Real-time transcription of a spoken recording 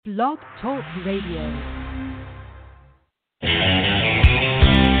Blog Talk Radio.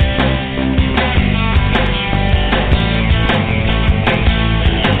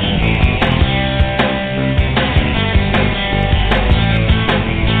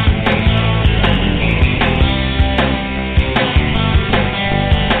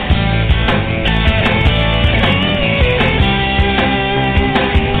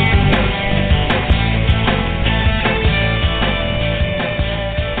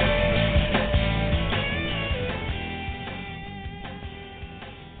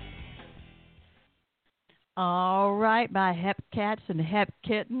 My hep cats and hep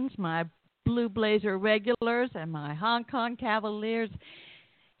kittens, my Blue Blazer regulars, and my Hong Kong Cavaliers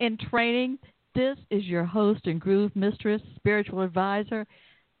in training. This is your host and groove mistress, spiritual advisor,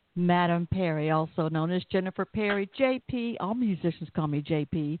 Madam Perry, also known as Jennifer Perry, JP. All musicians call me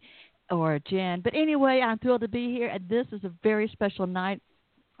JP or Jen. But anyway, I'm thrilled to be here, and this is a very special night.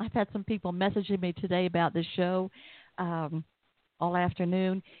 I've had some people messaging me today about this show. All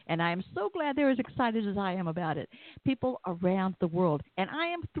afternoon, and I am so glad they're as excited as I am about it. People around the world, and I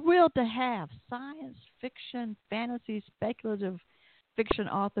am thrilled to have science fiction, fantasy, speculative fiction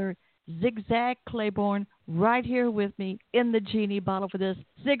author Zig Zag Claybourne right here with me in the genie bottle for this.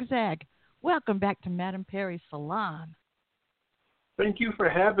 Zig Zag, welcome back to Madam Perry's Salon. Thank you for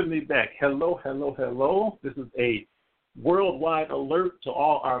having me back. Hello, hello, hello. This is a worldwide alert to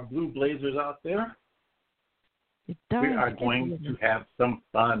all our Blue Blazers out there. We are going to have some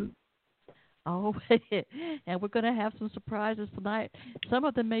fun. Oh, and we're going to have some surprises tonight. Some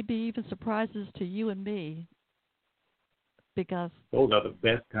of them may be even surprises to you and me. Because those are the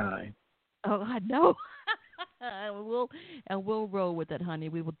best kind. Oh, I know. we'll roll with it, honey.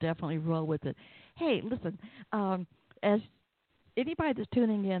 We will definitely roll with it. Hey, listen, as anybody that's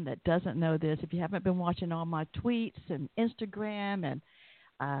tuning in that doesn't know this, if you haven't been watching all my tweets and Instagram and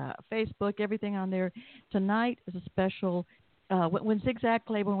Facebook, everything on there. Tonight is a special. When Zig Zag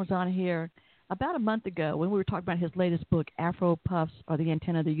Claybourne was on here about a month ago, when we were talking about his latest book, Afro Puffs Are the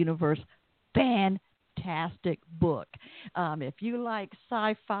Antenna of the Universe, fantastic book. If you like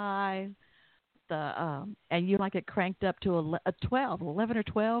sci-fi, and you like it cranked up to 11 or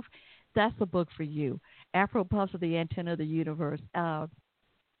 12, that's the book for you. Afro Puffs Are the Antenna of the Universe.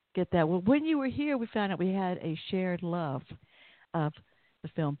 Get that. Well, when you were here, we found out we had a shared love of the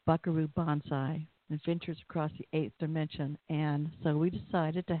film Buckaroo Banzai, Adventures Across the Eighth Dimension. And so we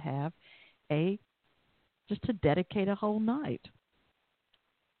decided to have just to dedicate a whole night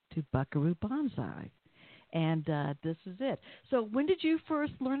to Buckaroo Banzai. And this is it. So when did you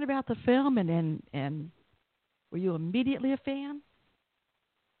first learn about the film, and were you immediately a fan?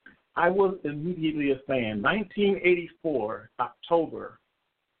 I was immediately a fan. 1984, October,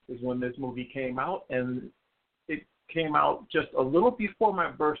 is when this movie came out, and it came out just a little before my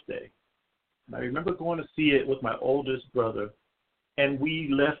birthday. And I remember going to see it with my oldest brother, and we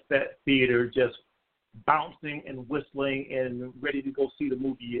left that theater just bouncing and whistling and ready to go see the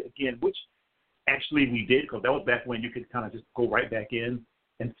movie again, which actually we did, because that was back when you could kind of just go right back in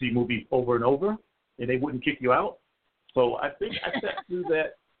and see movies over and over, and they wouldn't kick you out. So I think I sat through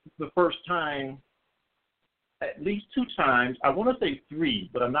that the first time at least 2 times. I want to say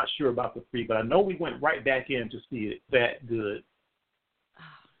 3, but I'm not sure about the 3. But I know we went right back in to see it that good.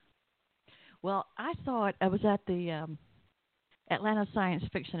 Well, I saw it. I was at the Atlanta Science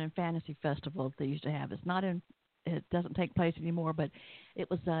Fiction and Fantasy Festival they used to have. It doesn't take place anymore, but it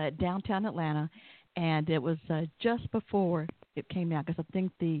was downtown Atlanta, and it was just before it came out, because I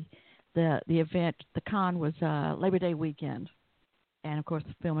think the event, the con, was Labor Day weekend. And, of course,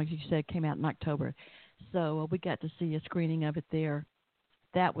 the film, as you said, came out in October. So we got to see a screening of it there.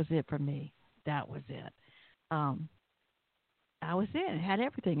 That was it for me. That was it. I was in. It had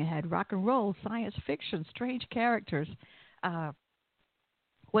everything. It had rock and roll, science fiction, strange characters.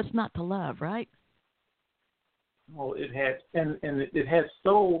 What's not to love, right? Well, it had, and it had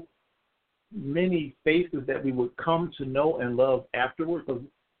so many faces that we would come to know and love afterward. Because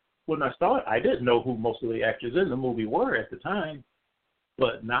when I saw it, I didn't know who most of the actors in the movie were at the time.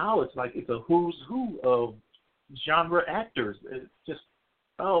 But now it's like it's a who's who of genre actors. It's just,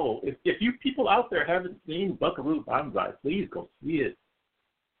 if you people out there haven't seen Buckaroo Banzai, please go see it.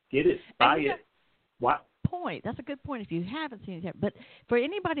 Get it, buy it. What? That's a good point if you haven't seen it yet. But for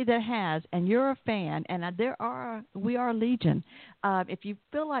anybody that has, and you're a fan, and we are legion, if you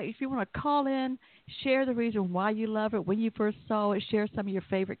feel like, if you want to call in, share the reason why you love it, when you first saw it, share some of your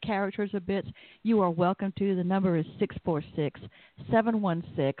favorite characters or bits, you are welcome to. The number is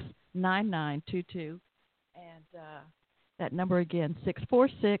 646-716-9922. And that number again,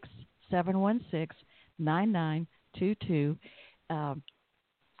 646-716-9922.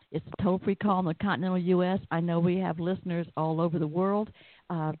 It's a toll-free call in the continental U.S. I know we have listeners all over the world,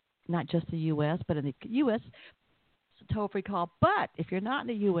 not just the U.S., but in the U.S., it's a toll-free call. But if you're not in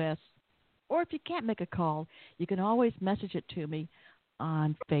the U.S., or if you can't make a call, you can always message it to me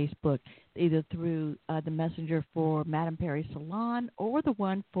on Facebook, either through the messenger for Madame Perry Salon or the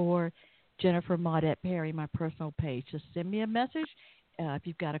one for Jennifer Maudette Perry, my personal page. Just send me a message if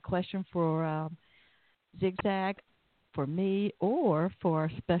you've got a question for Zig Zag, for me, or for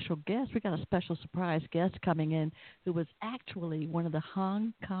our special guest. We got a special surprise guest coming in who was actually one of the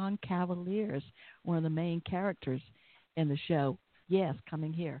Hong Kong Cavaliers, one of the main characters in the show. Yes,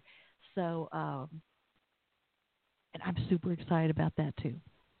 coming here. So, and I'm super excited about that too.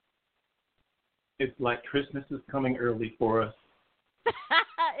 It's like Christmas is coming early for us.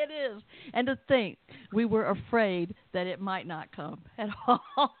 It is. And to think, we were afraid that it might not come at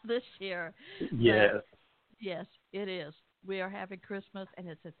all this year. Yes. But, yes, it is. We are having Christmas, and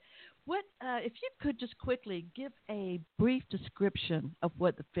it's what if you could just quickly give a brief description of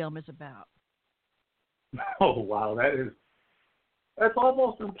what the film is about. Oh, wow, that's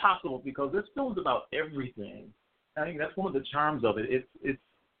almost impossible because this film's about everything. I think that's one of the charms of it. It's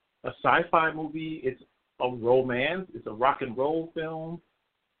a sci-fi movie. It's a romance. It's a rock and roll film.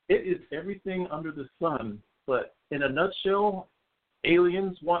 It is everything under the sun. But in a nutshell,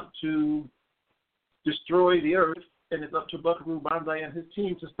 aliens want to destroy the Earth, and it's up to Buckaroo Banzai and his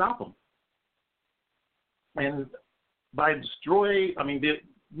team to stop them. And by destroy, I mean,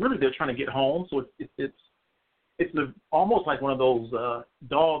 they're trying to get home. So it's almost like one of those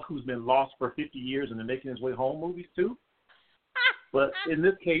dog who's been lost for 50 years and they're making his way home movies too. But in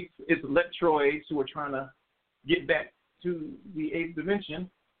this case, it's electroids who are trying to get back to the eighth dimension.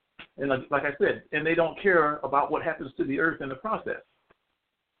 And like I said, and they don't care about what happens to the Earth in the process.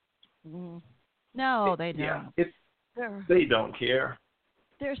 Mm. No, they don't. Yeah, they don't care.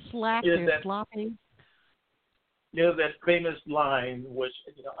 They're slack. They're sloppy. That famous line, which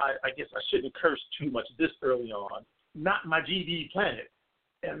I guess I shouldn't curse too much this early on. Not my GD planet,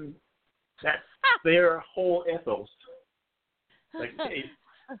 and that's their whole ethos. Like, hey,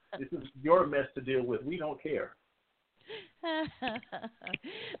 this is your mess to deal with. We don't care.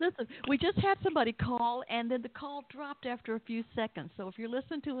 Listen, we just had somebody call, and then the call dropped after a few seconds. So if you're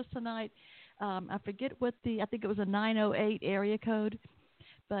listening to us tonight, I forget I think it was a 908 area code.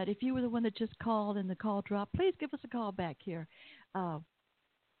 But if you were the one that just called and the call dropped, please give us a call back here.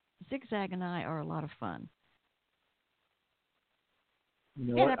 Zig Zag and I are a lot of fun.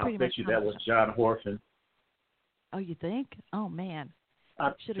 You know what? I'll bet you that was John Whorfin. Oh, you think? Oh, man. I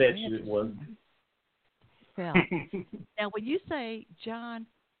bet you it was. Well, now when you say John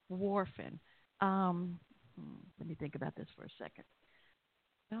Whorfin, let me think about this for a second.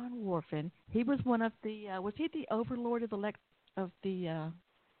 John Whorfin, he was one of the, was he the overlord of the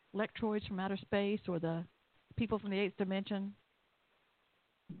electroids from outer space, or the people from the eighth dimension?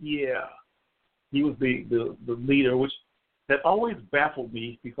 Yeah. He was the leader, which that always baffled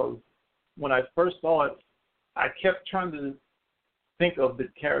me because when I first saw it, I kept trying to think of the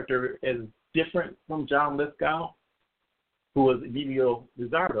character as different from John Lithgow, who was Emilio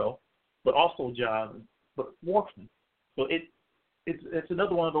Lizardo, but also John Whorfin. So it's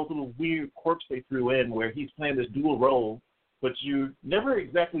another one of those little weird quirks they threw in where he's playing this dual role, but you're never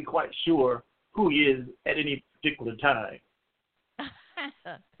exactly quite sure who he is at any particular time.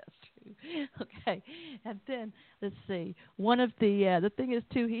 That's true. Okay, and then let's see. One of the thing is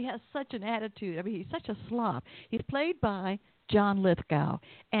too, he has such an attitude. I mean, he's such a slob. He's played by John Lithgow,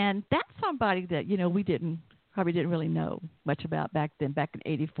 and that's somebody that we probably didn't really know much about back then, back in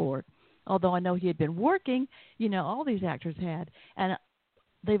 '84. Although I know he had been working, all these actors had, and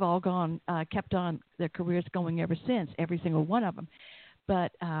they've all kept on their careers going ever since, every single one of them.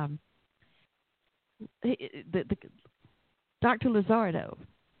 But the Dr. Lizardo,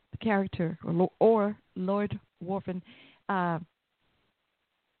 the character, or Lloyd Whorfin,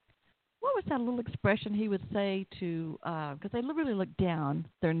 what was that little expression he would say to, because they really look down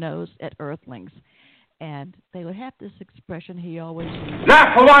their nose at Earthlings, and they would have this expression he always used.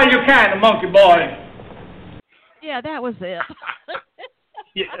 Laugh for while you can, monkey boy. Yeah, that was it.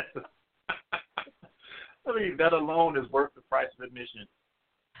 Yes. I mean, that alone is worth the price of admission.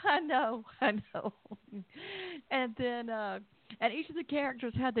 I know. And then, and each of the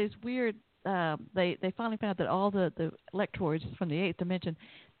characters had these weird, they finally found out that all the electroids from the eighth dimension,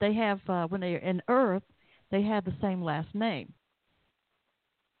 they have, when they're in Earth, they have the same last name.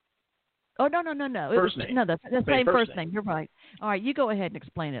 Oh, no. First name. No, the same first name. You're right. All right, you go ahead and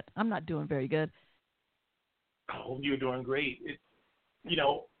explain it. I'm not doing very good. Oh, you're doing great.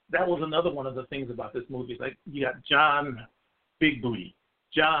 That was another one of the things about this movie. It's like you got John Big Booty,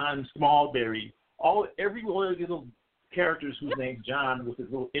 John Smallberry, every one of these little characters whose name's John with his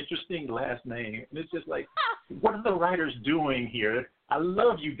little interesting last name. And it's just like, what are the writers doing here? I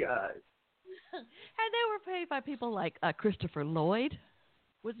love you guys. And they were paid by people like Christopher Lloyd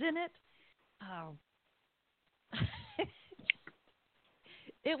was in it. Oh.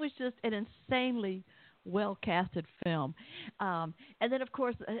 It was just an insanely well-casted film. And then, of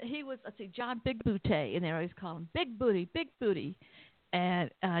course, he was, John Big Booty, and they always call him Big Booty, Big Booty.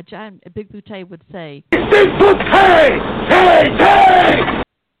 And John Big Booty would say, Big Booty! Hey!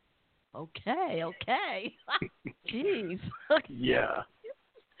 Okay. Jeez. Yeah.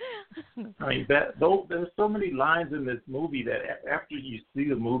 I mean, there's so many lines in this movie that after you see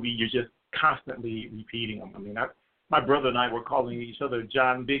the movie, you're just constantly repeating them. I mean, my brother and I were calling each other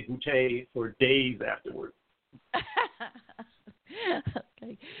John Big Booty for days afterwards.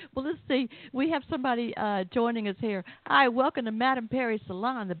 Okay. Well, let's see. We have somebody joining us here. Hi, welcome to Madame Perry's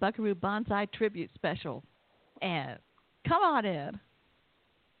Salon, the Buckaroo Banzai Tribute Special. And come on in.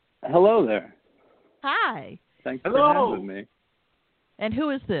 Hello there. Hi. Thanks Hello. for having me. And who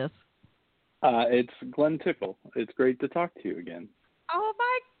is this? It's Glenn Tickle. It's great to talk to you again. Oh,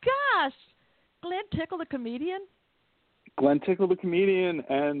 my gosh. Glenn Tickle, the comedian? Glenn Tickle, the comedian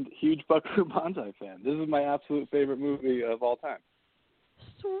and huge Buckaroo Banzai fan. This is my absolute favorite movie of all time.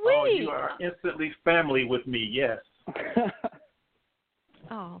 Sweet. Oh, you are instantly family with me, yes.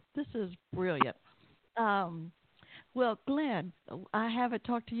 Oh, this is brilliant. Well, Glenn, I haven't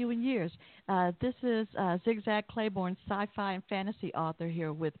talked to you in years. This is Zig Zag Claybourne, Sci-Fi and Fantasy author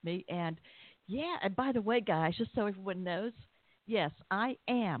here with me. And, yeah, and by the way, guys, just so everyone knows, yes, I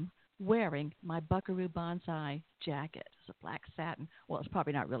am wearing my Buckaroo Banzai jacket. It's a black satin. Well, it's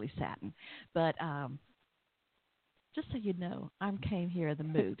probably not really satin. But just so you know, I came here in the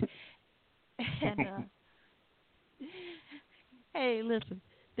mood. And, hey, listen,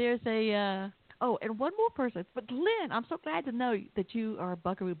 there's a... Oh, and one more person. But, Glenn, I'm so glad to know that you are a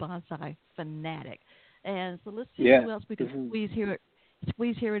Buckaroo Banzai fanatic. And so let's see who else we can squeeze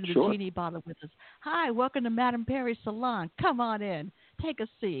here into the genie bottle with us. Hi, welcome to Madame Perry's Salon. Come on in. Take a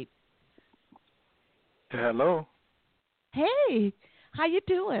seat. Hello. Hey, how you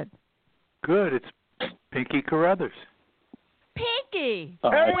doing? Good. It's Pinky Carruthers. Pinky!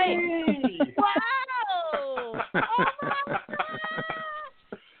 Hey! Wait. Wow! Oh, my God!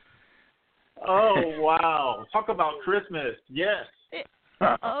 Oh, wow. Talk about Christmas. Yes.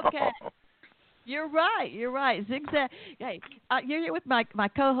 Okay. You're right. Zig Zag. Hey, you're here with my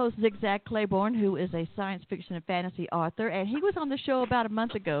co-host, Zig Zag Claybourne, who is a science fiction and fantasy author. And he was on the show about a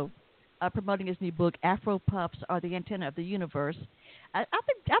month ago promoting his new book, Afro Puffs Are the Antenna of the Universe. I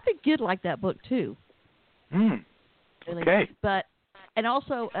think you'd like that book, too. Really? Okay. And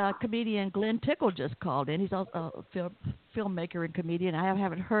also, comedian Glenn Tickle just called in. He's also a filmmaker and comedian. I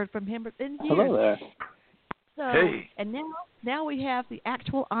haven't heard from him in years. Hello there. So, hey. And now we have the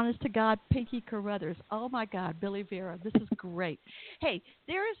actual honest-to-God Pinky Carruthers. Oh, my God, Billy Vera. This is great. Hey,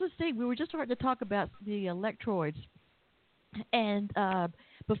 there is this thing. We were just starting to talk about the electroids. And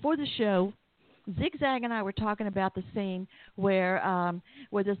before the show, Zig Zag and I were talking about the scene where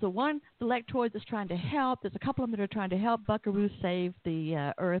there's the electroid that's trying to help. There's a couple of them that are trying to help Buckaroo save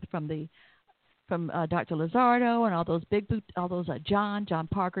the Earth from Dr. Lizardo and all those John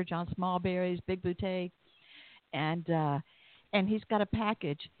Parker, John Smallberries, Big Booty, and he's got a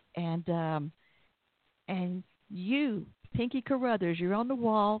package and you, Pinky Carruthers, you're on the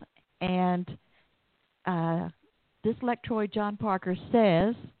wall and this electroid John Parker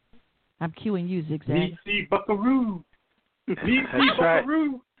says. I'm cueing you, Zig Zag. VC Buckaroo. VC That's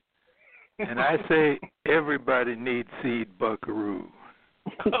Buckaroo. Right. And I say everybody needs seed Buckaroo.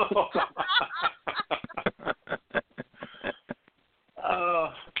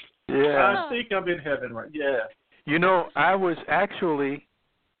 Yeah. I think I'm in heaven, right? Yeah. You know, I was actually,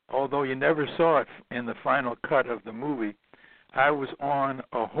 although you never saw it in the final cut of the movie, I was on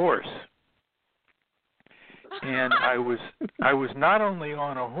a horse. And I was not only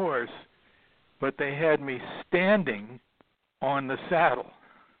on a horse, but they had me standing on the saddle.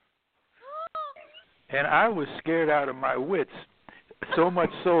 And I was scared out of my wits, so much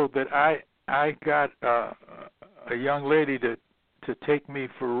so that I got a young lady to take me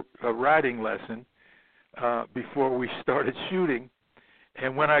for a riding lesson before we started shooting.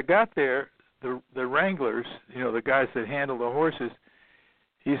 And when I got there, the wranglers, the guys that handle the horses,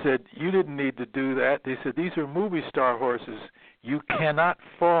 he said, "You didn't need to do that." They said, "These are movie star horses. You cannot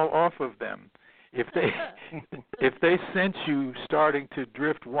fall off of them. If they sense you starting to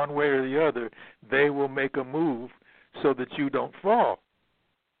drift one way or the other, they will make a move so that you don't fall."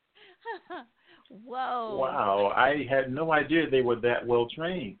 Whoa. Wow, I had no idea they were that well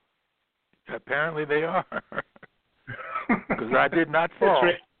trained. Apparently they are. Because I did not fall.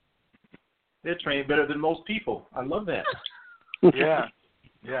 They're trained better than most people. I love that. Yeah.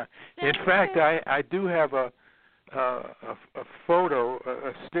 In fact, I do have a photo,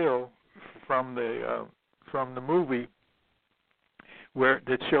 a still from the movie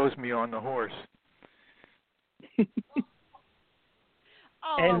that shows me on the horse.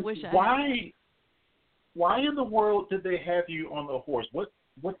 Oh, and I wish I why in the world did they have you on the horse? What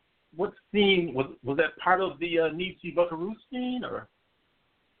scene was that part of the Nietzsche Buckaroo scene, or?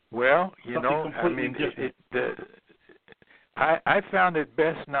 Well, I found it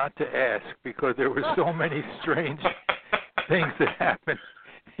best not to ask because there were so many strange things that happened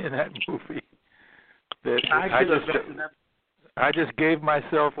in that movie that I just gave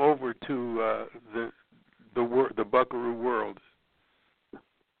myself over to the Buckaroo world.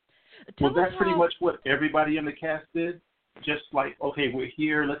 Was that pretty much what everybody in the cast did? Just like, okay, we're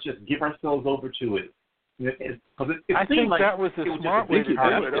here, let's just give ourselves over to it. I think like that was the smart way to do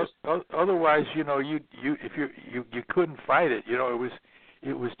it. Otherwise, you couldn't fight it.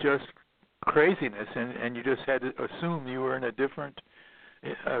 It was just craziness, and you just had to assume you were in a different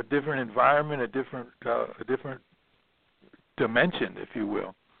environment, a different dimension, if you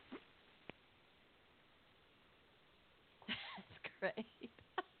will. That's great.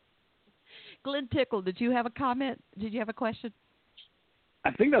 Glenn Tickle, did you have a comment? Did you have a question? I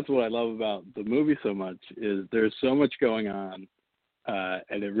think that's what I love about the movie so much is there's so much going on,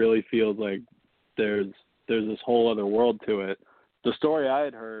 and it really feels like there's this whole other world to it. The story I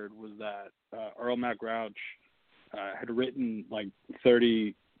had heard was that Earl Mac Rauch had written like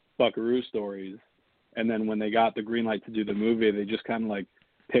 30 Buckaroo stories, and then when they got the green light to do the movie, they just kind of like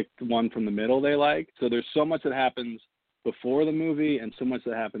picked one from the middle they liked. So there's so much that happens before the movie and so much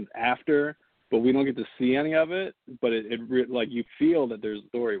that happens after, but we don't get to see any of it. But it like you feel that there's a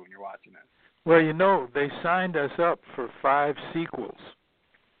story when you're watching it. Well, they signed us up for 5 sequels,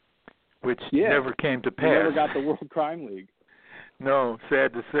 which never came to pass. We never got the World Crime League. No,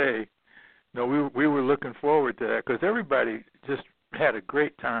 sad to say. No, we were looking forward to that because everybody just had a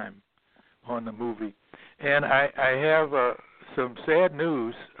great time on the movie. And I have some sad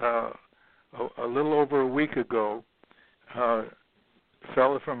news. A little over a week ago, a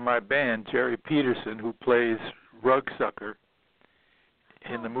fellow from my band, Jerry Peterson, who plays Rugsucker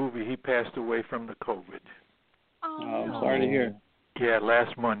in the movie, he passed away from the COVID. Oh, I'm sorry to hear. Yeah,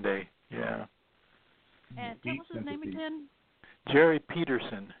 last Monday. Yeah. And tell us his name again. Jerry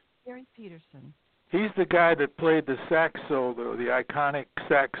Peterson. Jerry Peterson. He's the guy that played the sax solo, the iconic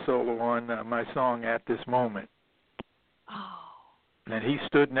sax solo on my song At This Moment. Oh. And he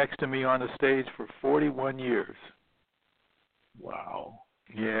stood next to me on the stage for 41 years. Wow.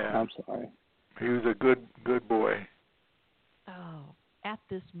 Yeah. I'm sorry. He was a good boy. Oh, At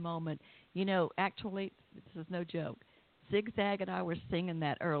This Moment. Actually, this is no joke. Zig Zag and I were singing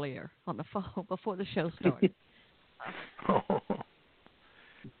that earlier on the phone before the show started.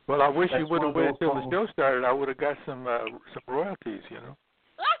 Well, I wish you would have waited till the show started. I would have got some royalties,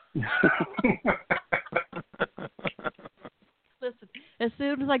 Listen, as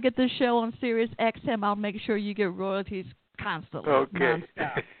soon as I get this show on Sirius XM, I'll make sure you get royalties constantly. Okay.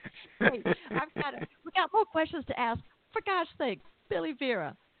 Hey, we got more questions to ask. For gosh sake, Billy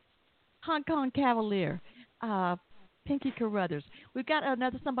Vera, Hong Kong Cavalier, Pinky Carruthers. We've got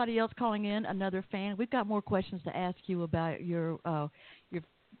somebody else calling in, another fan. We've got more questions to ask you about your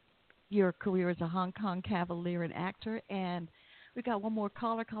career as a Hong Kong Cavalier and actor. And we've got one more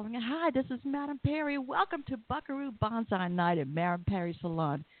caller calling in. Hi, this is Madam Perry. Welcome to Buckaroo Banzai Night at Madam Perry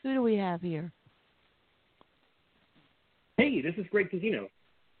Salon. Who do we have here? Hey, this is Greg Casino.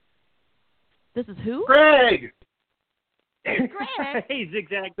 This is who? Greg! Greg! Hey, Zig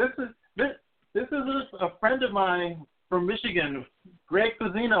Zag. This is a friend of mine from Michigan, Greg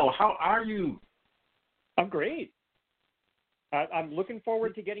Casino. How are you? I'm great. I'm looking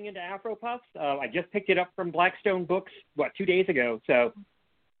forward to getting into Afro Puffs. I just picked it up from Blackstone Books, 2 days ago. So,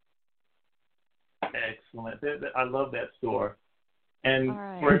 excellent. I love that store. And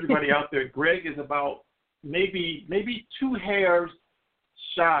right. For everybody out there, Greg is about maybe 2 hairs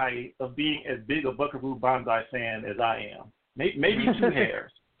shy of being as big a Buckaroo Banzai fan as I am. Maybe 2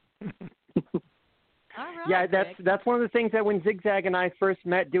 hairs. All right, yeah, Greg. that's one of the things that when Zig Zag and I first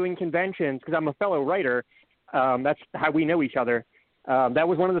met doing conventions, because I'm a fellow writer, that's how we know each other. That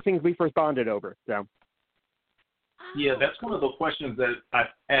was one of the things we first bonded over. So. Yeah, that's one of the questions that I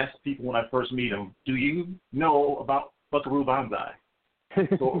ask people when I first meet them. Do you know about Buckaroo Banzai?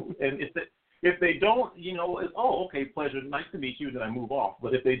 So, and if they don't, it's, okay, pleasure, nice to meet you, then I move off.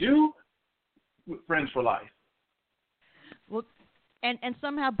 But if they do, friends for life. Well, and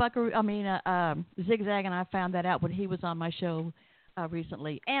somehow Zig Zag and I found that out when he was on my show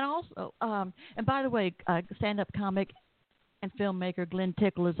recently. And also, and by the way, stand-up comic and filmmaker Glenn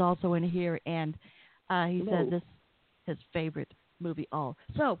Tickle is also in here, and he said this is his favorite movie all.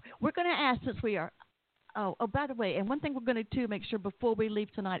 So we're going to ask, since we are, by the way, and one thing we're going to make sure before we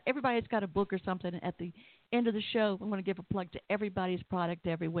leave tonight, everybody's got a book or something at the end of the show. We want to give a plug to everybody's product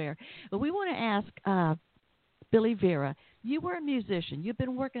everywhere. But we want to ask Billy Vera, you were a musician. You've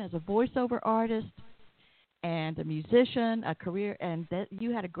been working as a voiceover artist and a musician, a career, and that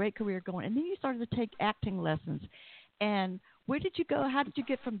you had a great career going. And then you started to take acting lessons. And where did you go? How did you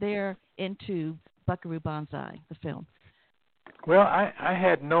get from there into Buckaroo Banzai, the film? Well, I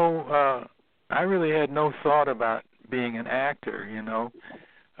had no, I really had no thought about being an actor, you know.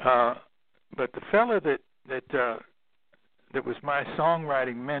 But the fella that was my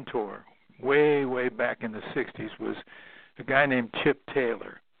songwriting mentor way back in the 60s was a guy named Chip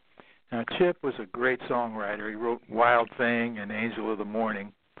Taylor. Now, Chip was a great songwriter. He wrote Wild Thing and Angel of the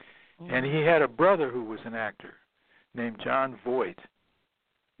Morning. And he had a brother who was an actor named John Whorfin.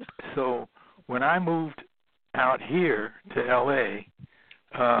 So when I moved out here to L.A.,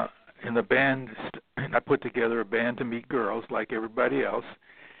 in the band, I put together a band to meet girls like everybody else.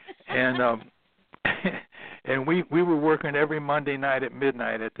 And and we were working every Monday night at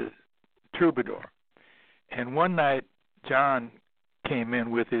midnight at the Troubadour. And one night, John came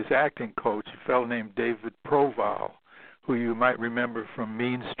in with his acting coach, a fellow named David Proval, who you might remember from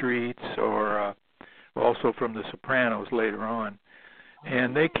Mean Streets or also from The Sopranos later on.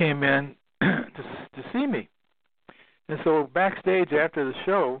 And they came in to see me. And so backstage after the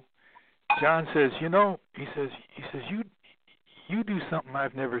show, John says, you know, he says you do something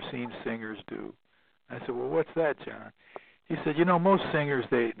I've never seen singers do. I said, well, what's that, John? He said, you know, most singers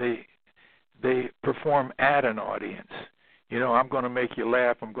they perform at an audience. You know, I'm going to make you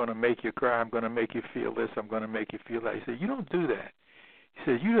laugh, I'm going to make you cry, I'm going to make you feel this, I'm going to make you feel that. He said, you don't do that. He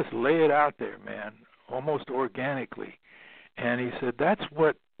said, you just lay it out there, man, almost organically. And he said, that's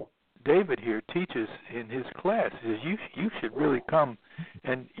what David here teaches in his class. He says, you should really come,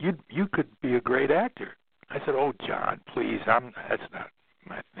 and you could be a great actor. I said, oh, John, please, that's not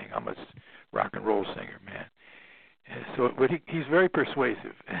my thing. I'm a rock and roll singer, man. And so, but he's very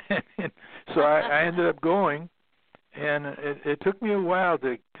persuasive. And so I ended up going, and it took me a while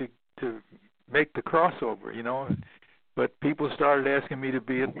to make the crossover, you know. But people started asking me to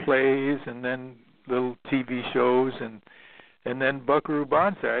be in plays and then little TV shows, and then Buckaroo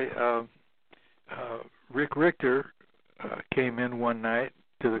Banzai. Richter came in one night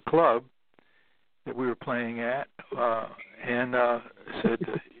to the club that we were playing at, and said,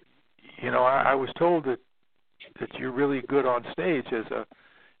 you know, I was told that you're really good on stage as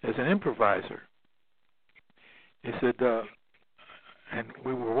an improviser. He said, and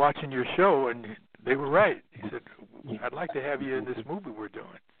we were watching your show, and they were right. He said, I'd like to have you in this movie we're doing.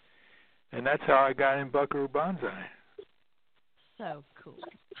 And that's how I got in Buckaroo Banzai. So cool.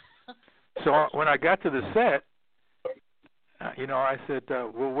 So when I got to the set, you know, I said,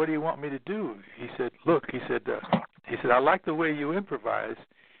 well, what do you want me to do? He said, look, he said, I like the way you improvise.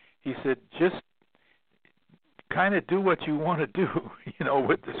 He said, just kind of do what you want to do, you know,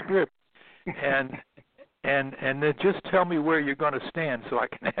 with the script. And then just tell me where you're going to stand so I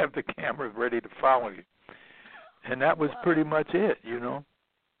can have the camera ready to follow you. And that was pretty much it, you know.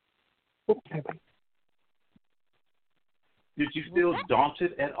 Did you feel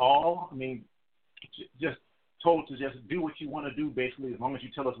daunted at all? I mean, just told to just do what you want to do, basically, as long as you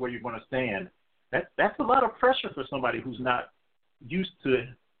tell us where you're going to stand. That's a lot of pressure for somebody who's not used to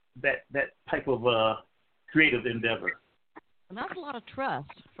that type of creative endeavor. And that's a lot of trust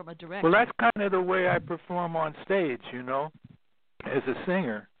from a director. Well, that's kind of the way I perform on stage, you know, as a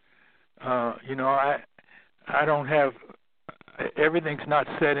singer. You know, I don't have, everything's not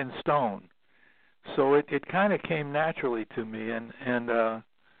set in stone. So it kind of came naturally to me, and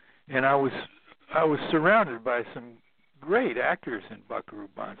I was surrounded by some great actors in Buckaroo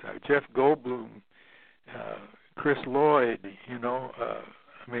Banzai. Jeff Goldblum, Chris Lloyd, you know,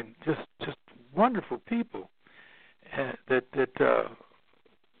 I mean, just wonderful people that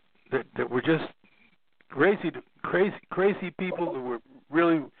were just crazy people that were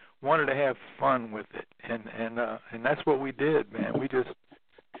really wanted to have fun with it, and that's what we did, man.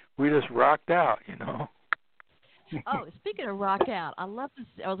 We just rocked out, you know. Oh, speaking of rock out, I love this.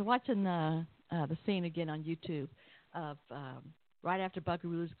 I was watching the scene again on YouTube of right after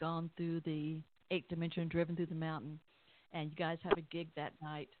Buckaroo's gone through the 8th dimension, driven through the mountain, and you guys have a gig that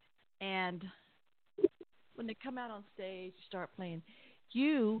night. And when they come out on stage, you start playing.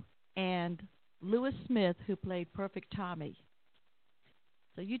 You and Lewis Smith, who played Perfect Tommy.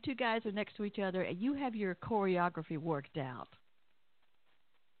 So you two guys are next to each other, and you have your choreography worked out.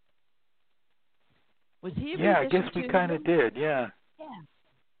 Was he? Yeah, I guess we kind of did. Yeah.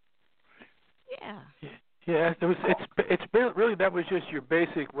 Yeah. Yeah. It's really that was just your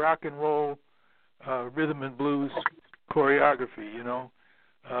basic rock and roll, rhythm and blues choreography. You know,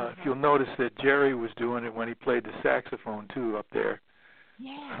 if you'll notice that Jerry was doing it when he played the saxophone too up there.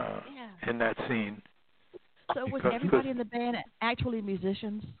 Yeah. In that scene. So was everybody in the band actually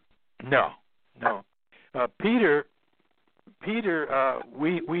musicians? No. Peter,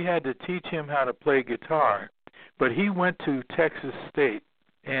 we had to teach him how to play guitar, but he went to Texas State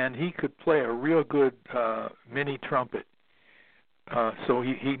and he could play a real good mini trumpet. So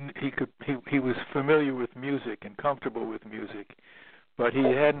he was familiar with music and comfortable with music, but he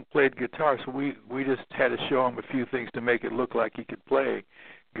hadn't played guitar. So we just had to show him a few things to make it look like he could play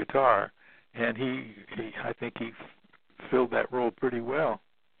guitar, and I think he filled that role pretty well.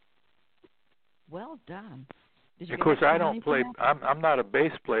 Well done. Of course, I don't play. I'm not a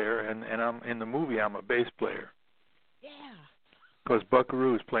bass player, and I'm in the movie. I'm a bass player. Yeah. Because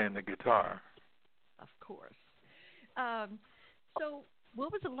Buckaroo is playing the guitar. Of course. So,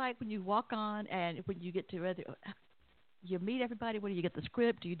 what was it like when you walk on and when you get to you meet everybody? What do you get the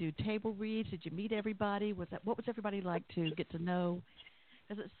script? Do you do table reads? Did you meet everybody? What was everybody like to get to know?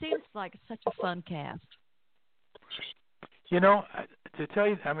 Because it seems like such a fun cast. You know, to tell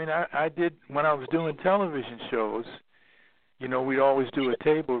you, I mean, I did when I was doing television shows. You know, we'd always do a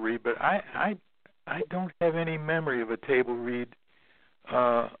table read, but I don't have any memory of a table read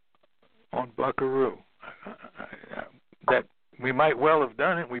on Buckaroo. That we might well have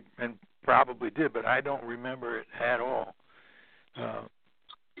done it, and probably did, but I don't remember it at all.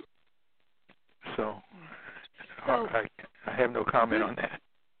 So I have no comment on that.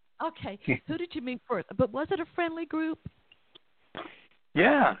 Okay, who did you meet first? But was it a friendly group?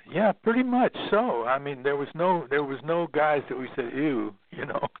 Yeah, pretty much so. I mean, there was no guys that we said, ew, you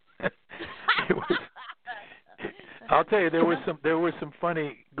know. It was, I'll tell you, there was some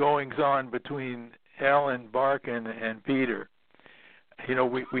funny goings on between Ellen, Barkin, and Peter. You know,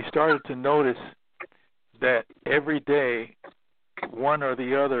 we started to notice that every day, one or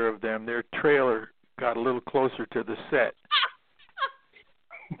the other of them, their trailer got a little closer to the set.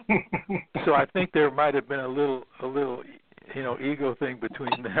 So I think there might have been a little, you know, ego thing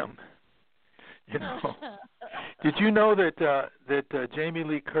between them. You know, did you know that Jamie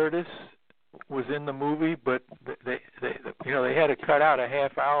Lee Curtis was in the movie, but they had to cut out a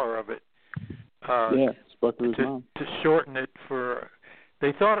half hour of it. To shorten it for.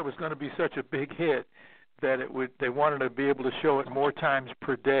 They thought it was going to be such a big hit that they wanted to be able to show it more times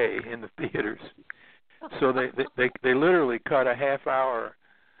per day in the theaters. So they literally cut a half hour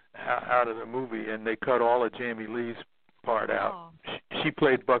out of the movie, and they cut all of Jamie Lee's part out. She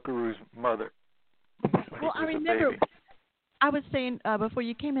played Buckaroo's mother. Well, I remember. I was saying before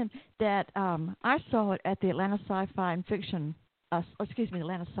you came in that I saw it at the Atlanta Sci-Fi and Fiction.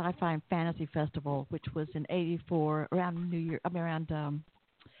 Atlanta Sci-Fi and Fantasy Festival, which was in '84 around New Year. I mean around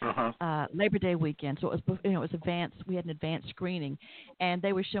Labor Day weekend. So it was advanced. We had an advanced screening, and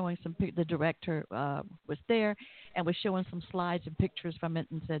they were showing some. The director was there and was showing some slides and pictures from it,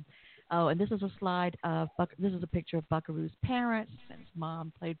 and said, "Oh, and this is a slide of this is a picture of Buckaroo's parents. And his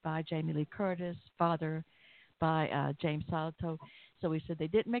mom, played by Jamie Lee Curtis, father by James Salto." So he said they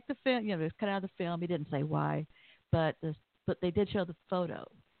didn't make the film. You know, it was cut out of the film. He didn't say why, but they did show the photo.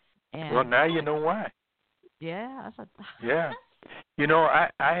 And well, now you know why. Yeah. Yeah. You know,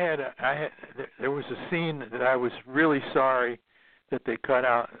 there was a scene that I was really sorry that they cut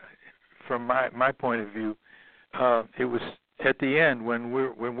out from my point of view. It was at the end when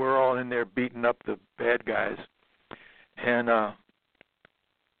we're all in there beating up the bad guys, and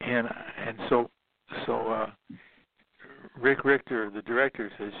so Rick Richter, the director,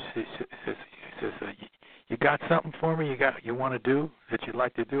 says, "You got something for me? You want to do that you'd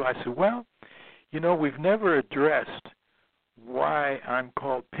like to do?" I said, "Well, you know, we've never addressed why I'm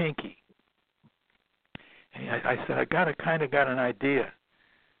called Pinky." And I said, "I got an idea."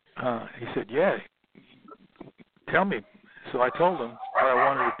 He said, "Yeah, tell me." So I told him what I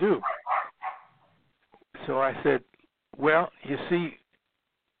wanted to do. So I said, "Well, you see,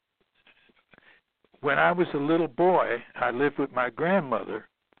 when I was a little boy, I lived with my grandmother,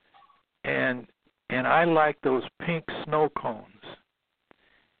 and I liked those pink snow cones.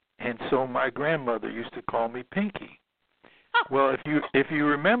 And so my grandmother used to call me Pinky." Well, if you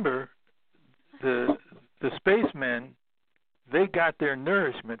remember, the spacemen, they got their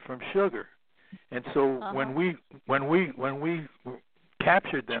nourishment from sugar. And so when we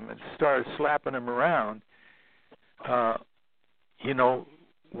captured them and started slapping them around, you know,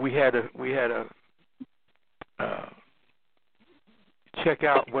 we had to check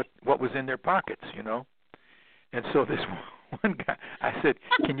out what was in their pockets, you know. And so this one guy, I said,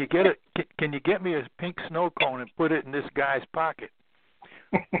 "Can you get me a pink snow cone and put it in this guy's pocket?"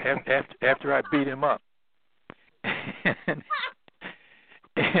 After I beat him up,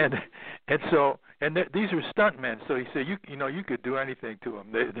 and so these are stuntmen. So he said, "You know, you could do anything to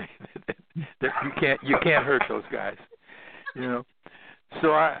them. You can't hurt those guys, you know."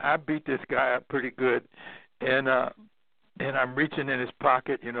 So I beat this guy up pretty good, and I'm reaching in his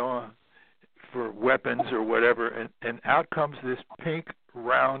pocket, you know, for weapons or whatever, and out comes this pink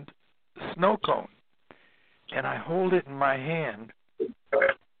round snow cone, and I hold it in my hand,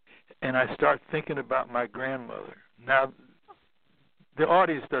 and I start thinking about my grandmother. Now, the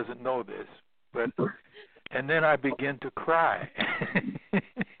audience doesn't know this, and then I begin to cry.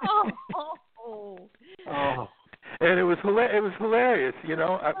 And it was hilarious, you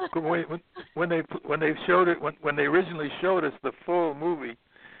know. When they showed it, when they originally showed us the full movie,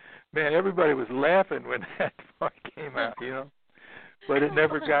 man, everybody was laughing when that part came out, you know. But it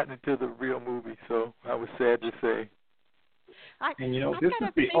never got into the real movie, so I was sad to say. And you know, this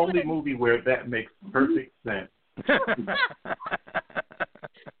is the only movie where that makes perfect sense.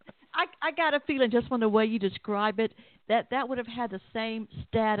 I got a feeling just from the way you describe it that would have had the same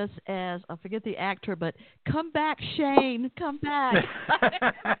status as, I forget the actor, but come back, Shane, come back.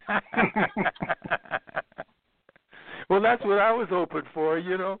 Well, that's what I was hoping for,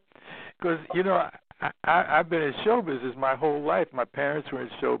 you know, because, you know, I've been in show business my whole life. My parents were in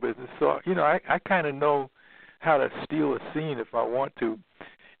show business, so, you know, I kind of know how to steal a scene if I want to.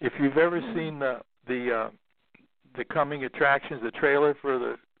 If you've ever seen the coming attractions, the trailer for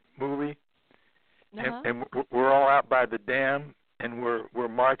the movie, and we're all out by the dam, and we're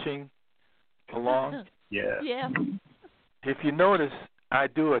marching along. Yeah. Yeah. If you notice, I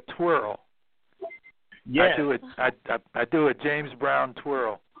do a twirl. Yes. I do a James Brown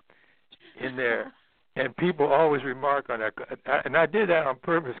twirl in there, and people always remark on that. And I did that on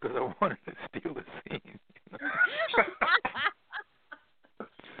purpose because I wanted to steal the scene.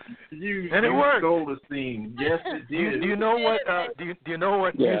 You worked. stole the scene. Yes, it did. Do you know what? Do you know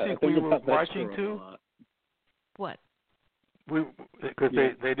what music we were marching to? What? Because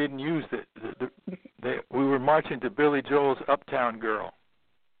they didn't use it. We were marching to Billy Joel's "Uptown Girl."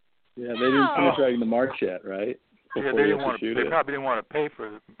 Yeah, they didn't finish writing the march yet, right? Yeah, they didn't want to. They probably didn't want to pay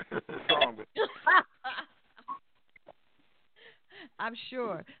for the song. But. I'm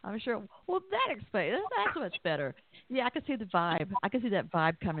sure. Well, that explains. That's much better. Yeah, I can see the vibe. I can see that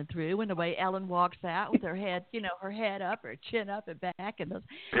vibe coming through. And the way Ellen walks out with her head, you know, her head up, her chin up and back, and those.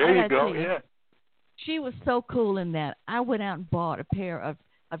 There you go. Yeah. She was so cool in that. I went out and bought a pair of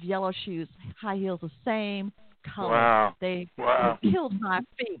yellow shoes, high heels, the same color. Wow. They killed my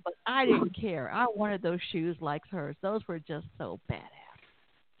feet, but I didn't care. I wanted those shoes like hers. Those were just so badass.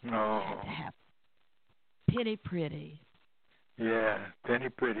 No. I had to have Penny Pretty. Yeah, Penny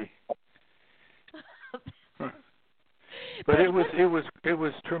Pretty. But it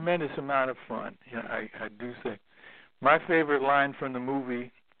was tremendous amount of fun. Yeah, I do say. My favorite line from the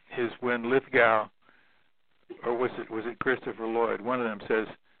movie is when Lithgow, or was it Christopher Lloyd? One of them says,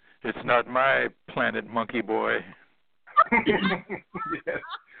 "It's not my planet, monkey boy." Yes.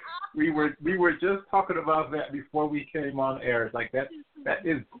 We were just talking about that before we came on air. It's like that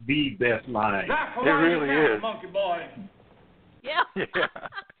is the best line. It really is. Monkey boy. Yeah. Yeah.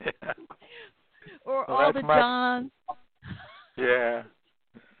 Or well, all the Johns. Yeah.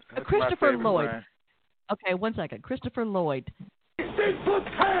 Christopher Lloyd. Line. Okay, 1 second. Christopher Lloyd. 6 foot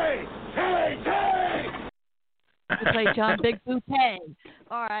hey! He played John Big Bouquet.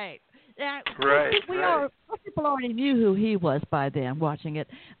 All right. Now, most people already knew who he was by then watching it.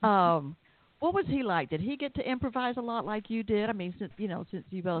 What was he like? Did he get to improvise a lot like you did? I mean, since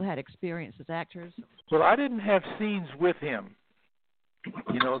you both had experience as actors. Well, I didn't have scenes with him,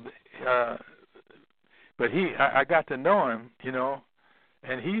 you know, but I got to know him, you know,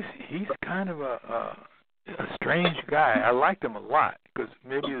 and he's kind of a strange guy. I liked him a lot because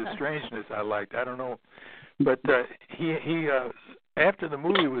maybe the strangeness I liked. I don't know, but he after the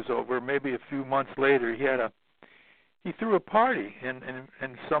movie was over, maybe a few months later, he threw a party,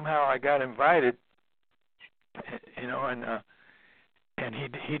 and somehow I got invited, you know, and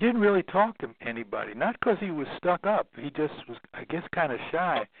he didn't really talk to anybody, not because he was stuck up. He just was, I guess, kind of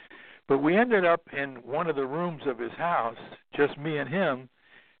shy. But we ended up in one of the rooms of his house, just me and him,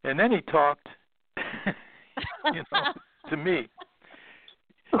 and then he talked, you know, to me.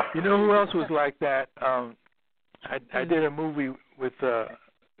 You know who else was like that? I did a movie with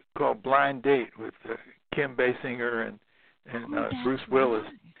called Blind Date with Kim Basinger and Bruce Willis,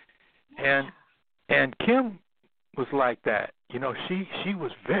 and Kim was like that. You know, she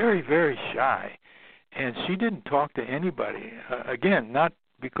was very, very shy, and she didn't talk to anybody. Again, not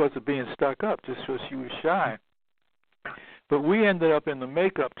because of being stuck up, just because she was shy. But we ended up in the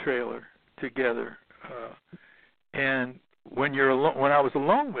makeup trailer together, and when I was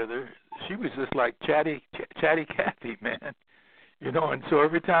alone with her, she was just like chatty Cathy, man. You know, and so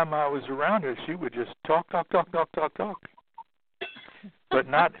every time I was around her, she would just talk, but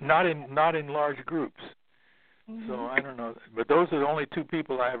not in large groups. Mm-hmm. So I don't know, but those are the only two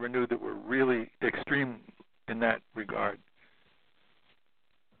people I ever knew that were really extreme in that regard.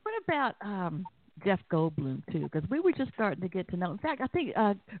 What about Jeff Goldblum too? Because we were just starting to get to know. In fact, I think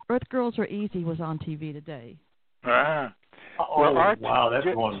Earth Girls Are Easy was on TV today. Wow, that's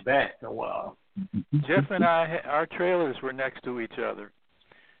going back a while. Jeff and I, our trailers were next to each other,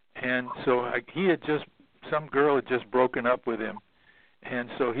 and so some girl had just broken up with him, and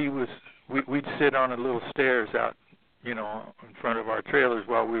so we'd sit on a little stairs out, you know, in front of our trailers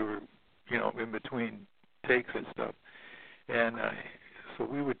while we were, you know, in between takes and stuff, and so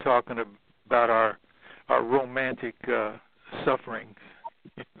we were talking about our romantic suffering,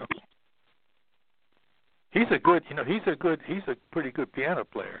 you know. He's a pretty good piano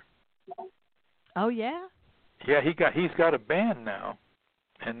player. Oh yeah. Yeah, he's got a band now,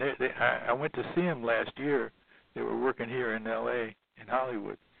 and I went to see him last year. They were working here in L.A. in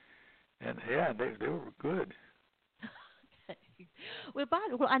Hollywood, and yeah, they were good. Okay. Well,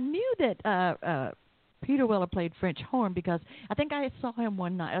 I knew that Peter Weller played French horn because I think I saw him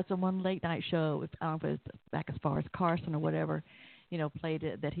one night. It was one late night show. Back as far as Carson or whatever, you know, played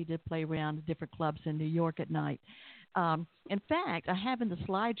it. That he did play around different clubs in New York at night. In fact, I have in the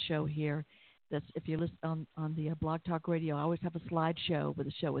slideshow here. That's if you listen on the Blog Talk Radio, I always have a slideshow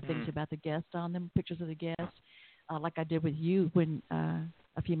with things about the guests on them, pictures of the guests, like I did with you when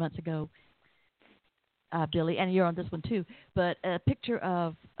a few months ago, Billy, and you're on this one too. But a picture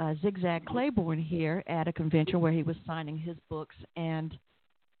of Zig Zag Claybourne here at a convention where he was signing his books, and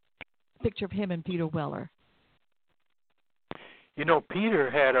a picture of him and Peter Weller. You know,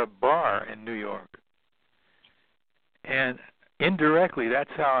 Peter had a bar in New York, and indirectly, that's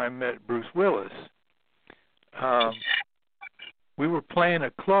how I met Bruce Willis. We were playing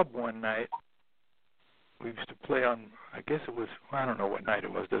a club one night. We used to play on, I guess it was, I don't know what night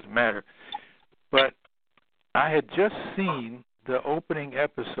it was, doesn't matter. But I had just seen the opening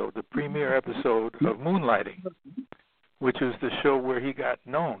episode, the premiere episode of Moonlighting, which was the show where he got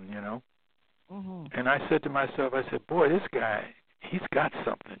known, you know. Mm-hmm. And I said to myself, boy, this guy, he's got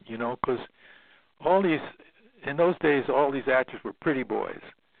something, you know, because in those days, all these actors were pretty boys.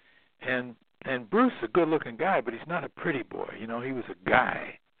 And Bruce is a good-looking guy, but he's not a pretty boy. You know, he was a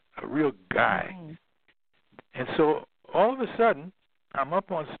guy, a real guy. Mm-hmm. And so all of a sudden, I'm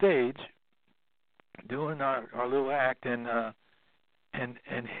up on stage doing our little act, and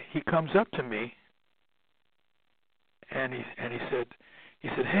he comes up to me, and he said,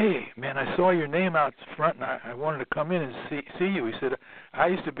 "Hey, man, I saw your name out front, and I wanted to come in and see you." He said, "I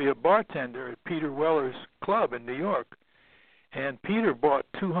used to be a bartender at Peter Weller's club in New York, and Peter bought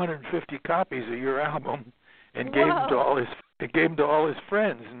 250 copies of your album and gave them to all his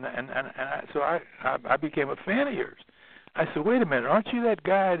friends, so I became a fan of yours." I said, "Wait a minute, aren't you that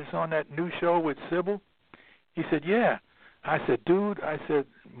guy that's on that new show with Sybil?" He said, "Yeah." I said, "Dude," I said,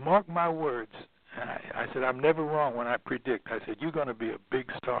 "mark my words." I said, "I'm never wrong when I predict." I said, "You're going to be a big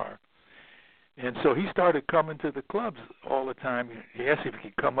star." And so he started coming to the clubs all the time. He asked if he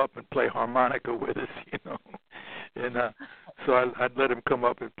could come up and play harmonica with us, you know. And so I'd let him come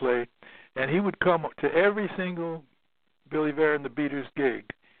up and play. And he would come to every single Billy Vera and the Beaters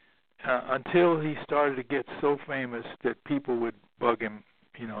gig until he started to get so famous that people would bug him,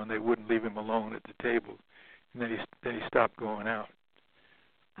 you know, and they wouldn't leave him alone at the table. And then he stopped going out.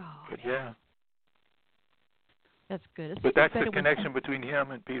 Oh, but yeah. That's good. But that's the connection between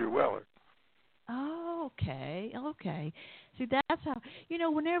him and Peter Weller. Oh, okay. See, that's how, you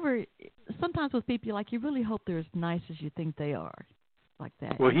know, sometimes with people, like, you really hope they're as nice as you think they are, like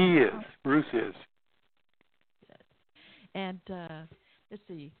that. Well, he is. Bruce is. And let's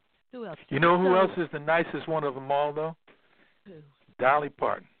see, who else? You know who else is the nicest one of them all, though? Who? Dolly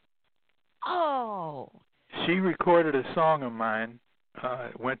Parton. Oh. She recorded a song of mine.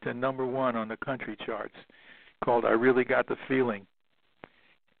 It went to #1 on the country charts, called "I Really Got the Feeling,"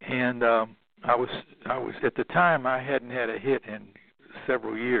 and I was at the time I hadn't had a hit in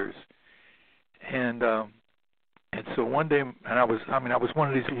several years, and so one day, and I was one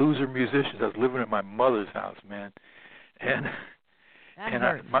of these loser musicians. I was living at my mother's house, man, and That and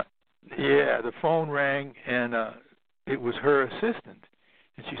hurts. the phone rang, and it was her assistant,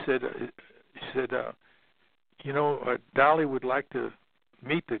 and she said, Dolly would like to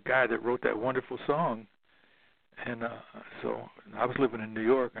meet the guy that wrote that wonderful song. And so I was living in New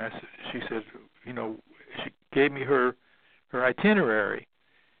York, and she said, she gave me her itinerary,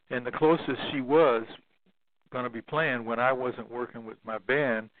 and the closest she was going to be playing when I wasn't working with my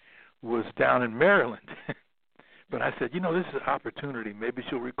band was down in Maryland. But I said, this is an opportunity. Maybe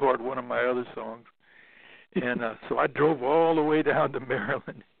she'll record one of my other songs. And so I drove all the way down to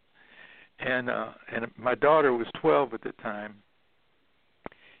Maryland. And my daughter was 12 at the time.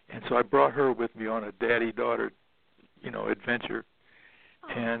 And so I brought her with me on a daddy-daughter, adventure.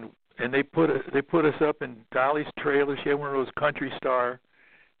 And they put us up in Dolly's trailer. She had one of those Country Star,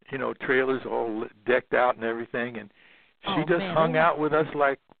 trailers all decked out and everything. And she hung out with us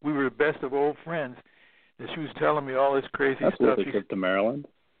like we were the best of old friends. And she was telling me all this crazy stuff. That's worth a trip to Maryland.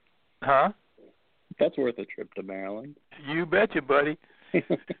 Huh? That's worth a trip to Maryland. You betcha, buddy.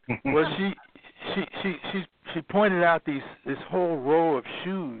 Well, she pointed out this whole row of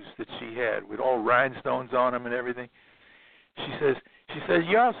shoes that she had with all rhinestones on them and everything. She says,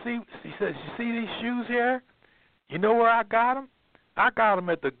 y'all see? She says, you see these shoes here? You know where I got them? I got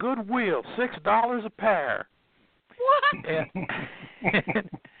them at the Goodwill, $6 a pair. What?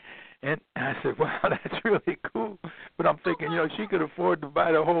 And I said, wow, that's really cool. But I'm thinking, she could afford to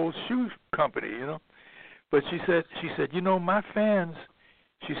buy the whole shoe company, But she said, my fans,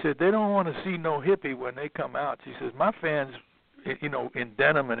 she said, they don't want to see no hippie when they come out. She says, my fans, in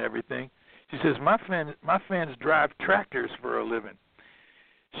denim and everything. She says, my fans drive tractors for a living.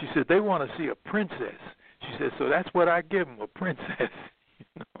 She said, they want to see a princess. She said, so that's what I give them, a princess.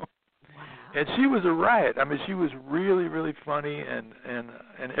 Wow. And she was a riot. I mean, she was really, really funny, and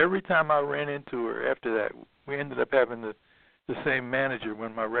every time I ran into her after that, we ended up having the same manager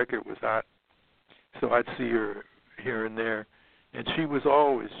when my record was hot. So I'd see her here and there, and she was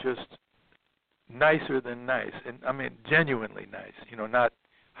always just nicer than nice, and I mean genuinely nice, not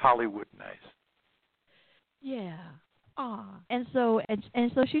Hollywood nice. Yeah. And so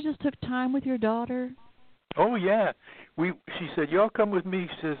she just took time with your daughter? Oh yeah. She said, y'all come with me.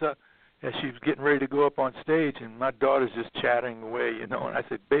 She says, as she was getting ready to go up on stage, and my daughter's just chatting away, and I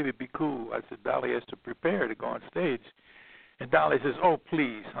said, baby, be cool. I said, Dolly has to prepare to go on stage. And Dolly says, oh,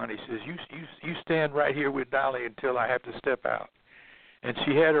 please, honey. She says, you stand right here with Dolly until I have to step out. And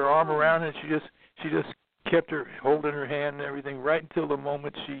she had her arm around her, and she just kept her holding her hand and everything right until the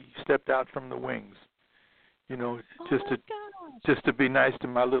moment she stepped out from the wings. Just to be nice to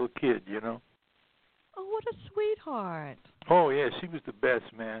my little kid, Oh, what a sweetheart. Oh, yeah, she was the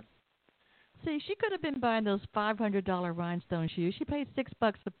best, man. See, she could have been buying those $500 rhinestone shoes. She paid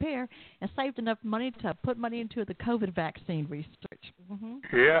 $6 a pair and saved enough money to put money into the COVID vaccine research. Mm-hmm.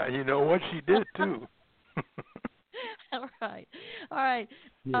 Yeah, you know what? She did, too. All right.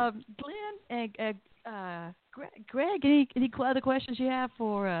 Glenn and Greg, any other questions you have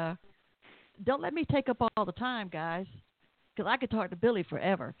for don't let me take up all the time, guys, because I could talk to Billy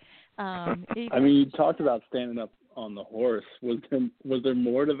forever. I mean, you talked about standing up on the horse. Was there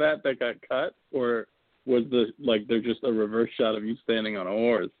more to that got cut, or was there just a reverse shot of you standing on a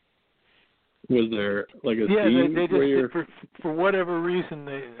horse? Was there like a scene they where you're... for whatever reason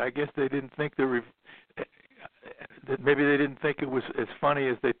I guess they didn't think maybe they didn't think it was as funny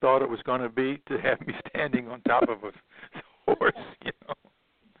as they thought it was going to be to have me standing on top of a horse.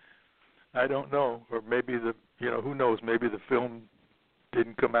 I don't know, or maybe who knows? Maybe the film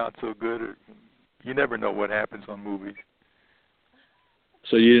didn't come out so good, or you never know what happens on movies.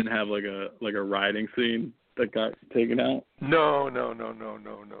 So you didn't have like a riding scene that got taken out? No.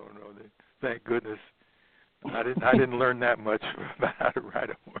 Thank goodness. I didn't learn that much about how to ride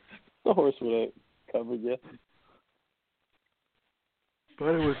a horse. The horse would have covered you.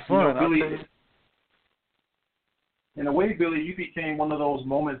 But it was fun. Billy, in a way, Billy, you became one of those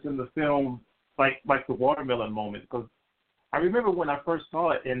moments in the film, like the watermelon moment. Because I remember when I first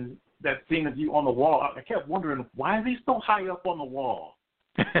saw it, and that scene of you on the wall, I kept wondering, why is he so high up on the wall?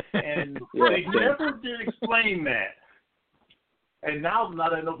 And they never did explain that. And now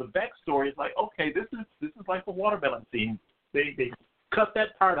that I know the backstory, it's like, okay, this is like the watermelon scene. They cut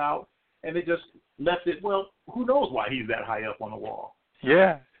that part out, and they just left it. Well, who knows why he's that high up on the wall?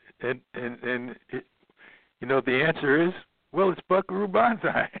 Yeah, and it, the answer is, well, it's Buckaroo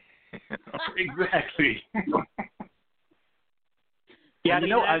Banzai. Exactly. Yeah,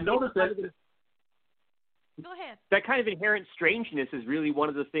 I noticed that. Go ahead. That kind of inherent strangeness is really one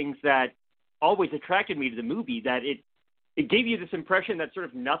of the things that always attracted me to the movie, that it gave you this impression that sort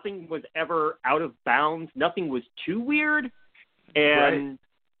of nothing was ever out of bounds, nothing was too weird. and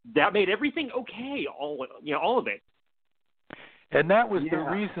that made everything okay. All of it. And that was the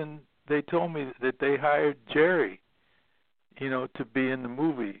reason they told me that they hired Jerry, to be in the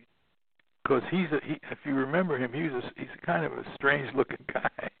movie, because if you remember him, he's kind of a strange looking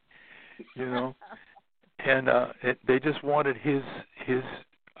guy, and they just wanted his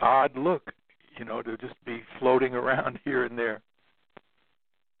odd look, to just be floating around here and there.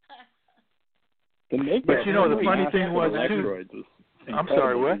 But the funny thing was too. I'm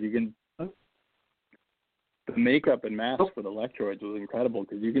sorry, what? The makeup and mask for the Lectroids was incredible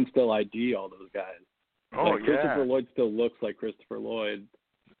because you can still ID all those guys. Oh, like Christopher Lloyd still looks like Christopher Lloyd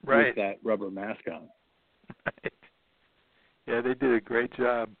with that rubber mask on. Right. Yeah, they did a great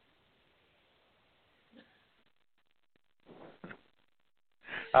job.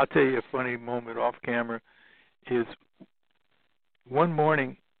 I'll tell you a funny moment off camera is one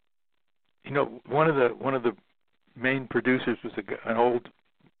morning, one of the main producers was an old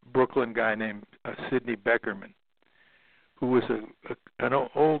Brooklyn guy named Sidney Beckerman, who was an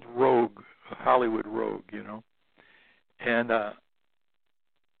old rogue, a Hollywood rogue, and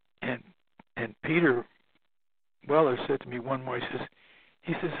Peter Weller said to me one morning,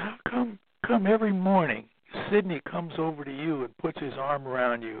 he says, how come every morning Sidney comes over to you and puts his arm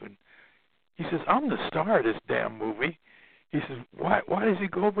around you, and he says, I'm the star of this damn movie. He says, why does he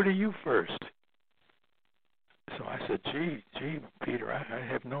go over to you first? So I said, gee, Peter, I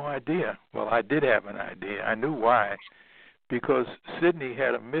have no idea. Well, I did have an idea. I knew why. Because Sidney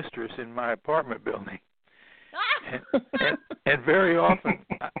had a mistress in my apartment building. And very often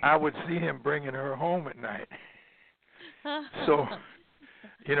I would see him bringing her home at night. So,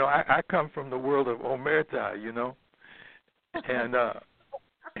 I come from the world of Omerta,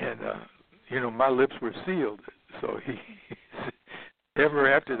 and my lips were sealed. So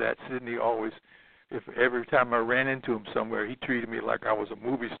ever after that, Sidney always, every time I ran into him somewhere, he treated me like I was a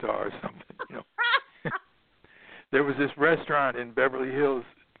movie star or something. There was this restaurant in Beverly Hills,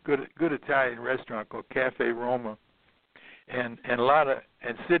 good Italian restaurant called Cafe Roma, and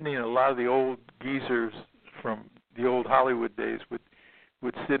Sidney and a lot of the old geezers from the old Hollywood days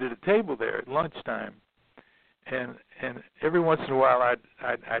would sit at a table there at lunchtime, and every once in a while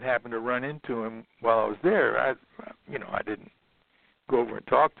I'd happen to run into him while I was there. I didn't go over and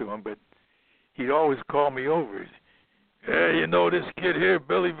talk to him, but he'd always call me over. Hey, this kid here,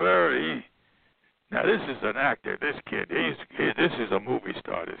 Billy Vera. Now this is an actor. This kid, this is a movie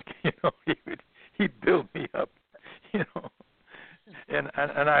star. This kid, he'd build me up, And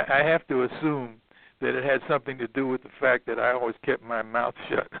I have to assume that it had something to do with the fact that I always kept my mouth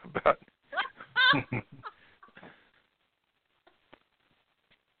shut about.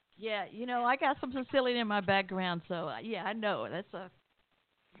 Yeah, I got some Sicilian in my background, so I know that's a.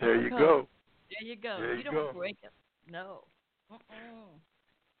 There you go. There you go. There you don't go. break it. No.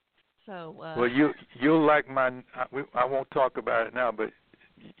 So. Well, you'll like I won't talk about it now, but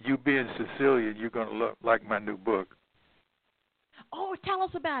you being Sicilian, you're going to like my new book. Oh, tell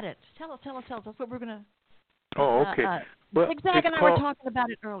us about it. Tell us. That's what we're going to. Oh, okay. Zig Zag and I were talking about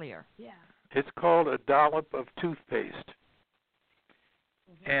it earlier. Yeah. It's called A Dollop of Toothpaste.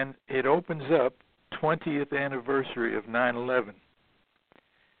 Mm-hmm. And it opens up 20th anniversary of 9/11.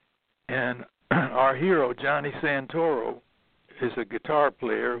 And our hero, Johnny Santoro, is a guitar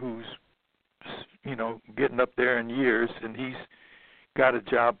player who's, getting up there in years, and he's got a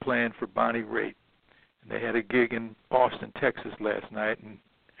job playing for Bonnie Raitt. And they had a gig in Austin, Texas last night, and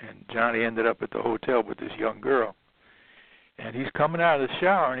Johnny ended up at the hotel with this young girl. And he's coming out of the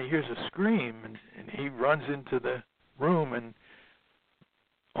shower, and he hears a scream, and he runs into the room, and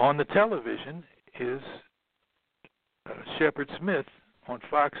on the television is Shepard Smith on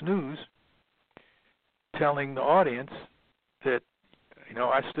Fox News telling the audience that,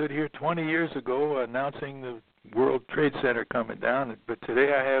 I stood here 20 years ago announcing the World Trade Center coming down, but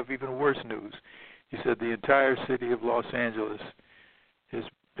today I have even worse news. He said the entire city of Los Angeles has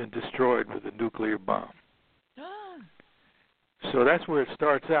been destroyed with a nuclear bomb. So that's where it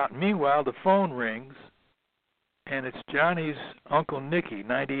starts out. Meanwhile, the phone rings, and it's Johnny's Uncle Nicky,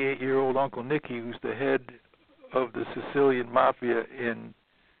 98-year-old Uncle Nicky, who's the head of the Sicilian Mafia in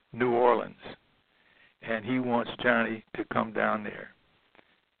New Orleans. And he wants Johnny to come down there.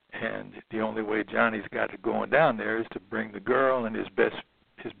 And the only way Johnny's got it going down there is to bring the girl and his best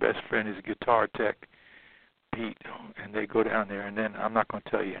friend, his guitar tech, Pete, and they go down there. And then I'm not going to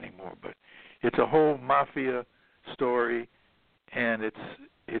tell you anymore, but it's a whole mafia story, and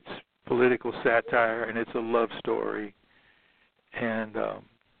it's political satire, and it's a love story, and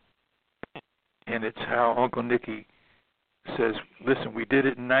it's how Uncle Nicky says, listen, we did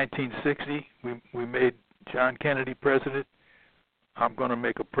it in 1960. We made John Kennedy president. I'm going to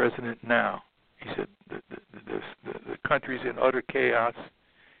make a president now. He said the country's in utter chaos,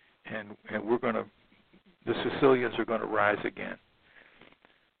 and we're going to, the Sicilians are going to rise again.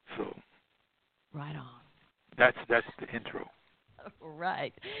 So, right on. That's the intro.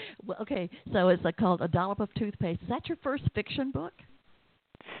 Right. Well, okay. So it's called A Dollop of Toothpaste. Is that your first fiction book?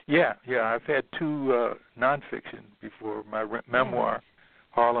 Yeah. I've had two nonfiction before. My memoir,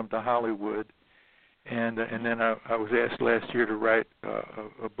 Harlem to Hollywood, and then I was asked last year to write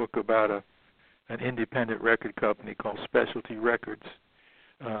a book about an independent record company called Specialty Records.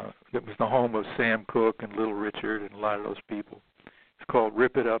 That was the home of Sam Cooke and Little Richard and a lot of those people. It's called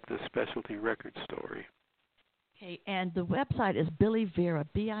Rip It Up, the Specialty Record Story. Okay, and the website is Billy Vera,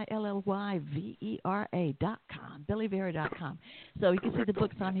 BILLYVERA.com, BillyVera.com. So you can see the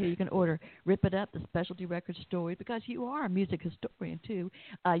books on here. You can order Rip It Up, the Specialty Record Story, because you are a music historian too.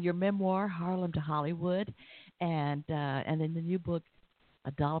 Your memoir, Harlem to Hollywood, and then the new book,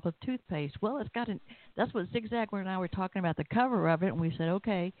 A Dollop of Toothpaste. Well, it's got that's what Zig Zag and I were talking about, the cover of it, and we said,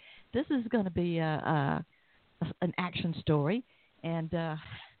 okay, this is going to be an action story, and there's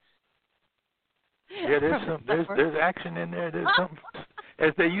action in there. There's something,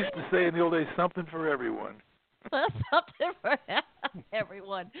 as they used to say in the old days, something for everyone. Something for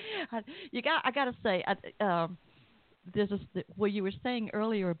everyone. I got to say, there's what you were saying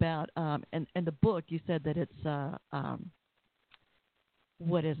earlier about in the book. You said that it's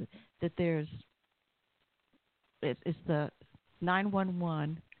what is it? That it's the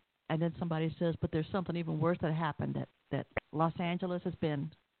 911, and then somebody says, but there's something even worse that happened. That Los Angeles has been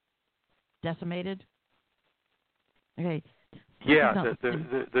decimated. Okay. Yeah,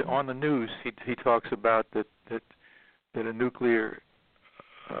 the on the news he talks about that a nuclear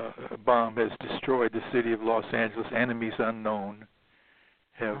bomb has destroyed the city of Los Angeles. Enemies unknown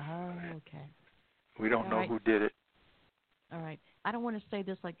have. Oh, okay. We don't know who did it. All right. I don't want to say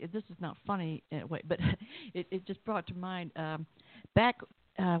this like this is not funny in a way, but it just brought to mind back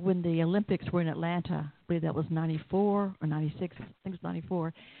when the Olympics were in Atlanta. I believe that was 94 or 96. I think it was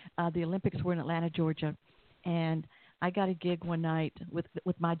 94. The Olympics were in Atlanta, Georgia, and I got a gig one night with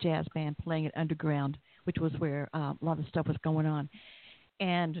my jazz band playing at Underground, which was where a lot of stuff was going on,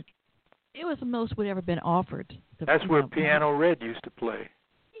 and it was the most we'd ever been offered. That's where Piano Red used to play.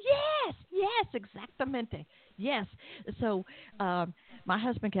 Yes, exactamente. Yes. So my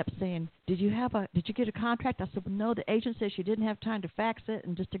husband kept saying, did you get a contract? I said, well, no, the agent said she didn't have time to fax it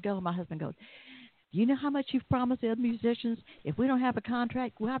and just to go. My husband goes, do you know how much you've promised the other musicians? If we don't have a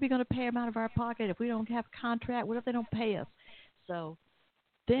contract, how are we going to pay them out of our pocket? If we don't have a contract, what if they don't pay us? So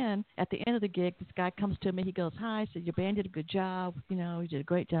then at the end of the gig, this guy comes to me. He goes, hi, said your band did a good job. You did a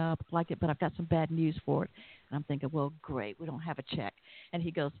great job. Like it, but I've got some bad news for it. And I'm thinking, well, great. We don't have a check. And he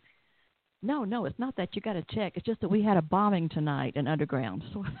goes, no, it's not that you got a check. It's just that we had a bombing tonight in Underground.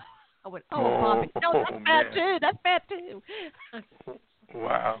 So I went, bombing. No, that's bad too. That's bad too.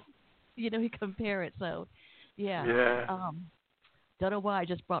 Wow. He compare it. So, yeah. Don't know why. It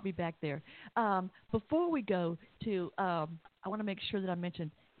just brought me back there. Before we go to, I want to make sure that I mention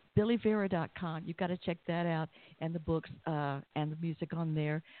BillyVera.com. You've got to check that out, and the books and the music on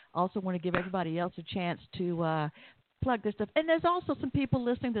there. Also want to give everybody else a chance to plug their stuff. And there's also some people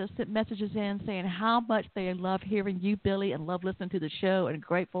listening that sent messages in saying how much they love hearing you, Billy, and love listening to the show, and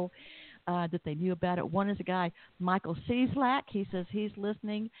grateful that they knew about it. One is a guy, Michael Cieslak. He says he's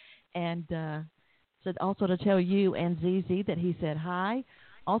listening, and said also to tell you and ZZ that he said hi.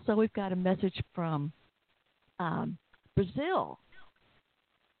 Also, we've got a message from Brazil.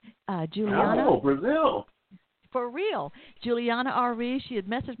 Juliana. Oh, Brazil. For real. Juliana R.E., she had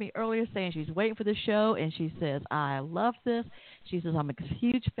messaged me earlier saying she's waiting for the show, and she says, I love this. She says, I'm a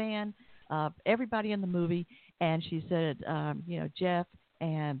huge fan of everybody in the movie. And she said, Jeff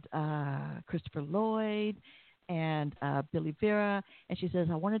and Christopher Lloyd and Billy Vera. And she says,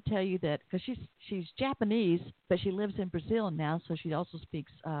 I want to tell you that, because she's Japanese, but she lives in Brazil now, so she also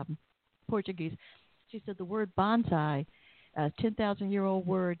speaks Portuguese. She said the word bonsai, a 10,000-year-old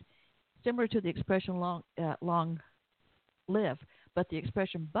word, similar to the expression long live, but the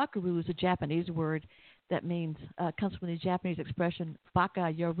expression buckaroo is a Japanese word that means comes from the Japanese expression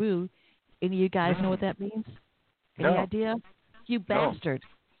baka yaru. Any of you guys know what that means? Any idea? You bastard.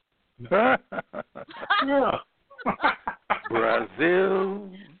 No. Brazil.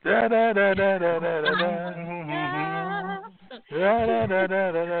 Da da da da da da da da da da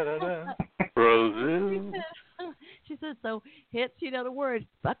da da da. Brazil. She says, also hits, the word,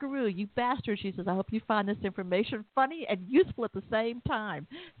 Buckaroo, you bastard. She says, I hope you find this information funny and useful at the same time.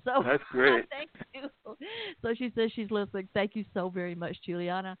 So that's great. Thank you. So she says she's listening. Thank you so very much,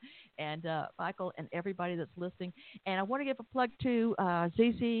 Juliana and Michael and everybody that's listening. And I want to give a plug to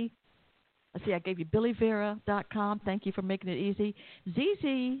ZZ. Let's see, I gave you BillyVera.com. Thank you for making it easy.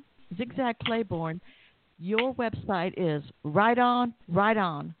 ZZ, Zig Zag Claybourne, your website is righton.com.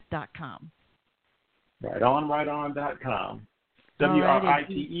 Righton.com.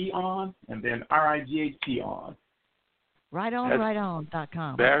 WRITE on, and then RIGHT on.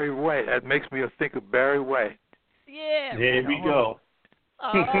 Righton.com. Barry White. That makes me think of Barry White. Yeah. There we go.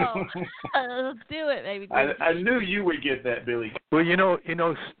 Oh, let's do it, baby. I knew you would get that, Billy. Well,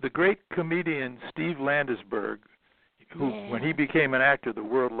 the great comedian Steve Landesberg, who, when he became an actor, the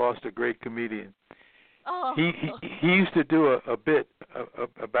world lost a great comedian. Oh. He used to do a bit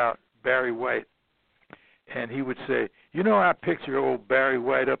about Barry White, and he would say, I picture old Barry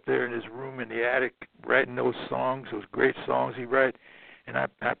White up there in his room in the attic writing those songs, those great songs he writes, and I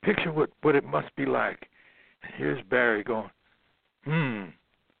picture what it must be like. And here's Barry going,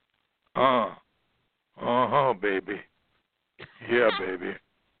 baby. Yeah, baby.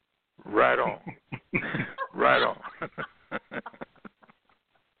 Right on. Right on.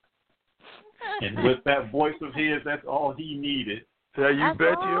 And with that voice of his, that's all he needed. So you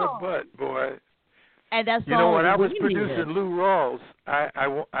bet your butt, boy. And that's all when I was needed. producing Lou Rawls,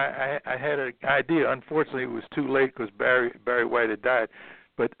 I had an idea. Unfortunately, it was too late because Barry White had died.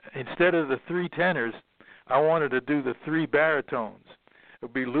 But instead of the 3 tenors, I wanted to do the 3 baritones. It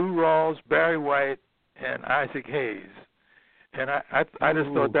would be Lou Rawls, Barry White, and Isaac Hayes. And I just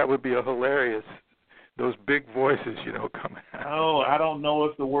thought that would be a hilarious, those big voices, coming out. Oh, I don't know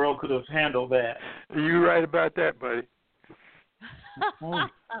if the world could have handled that. You're right about that, buddy.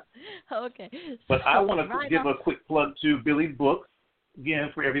 Okay. But I want to give a quick plug to Billy's books,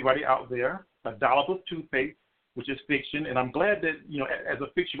 again, for everybody out there. A Dollop of Toothpaste, which is fiction. And I'm glad that, as a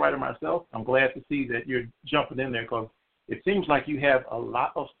fiction writer myself, I'm glad to see that you're jumping in there because it seems like you have a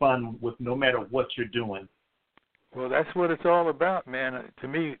lot of fun with no matter what you're doing. Well, that's what it's all about, man. To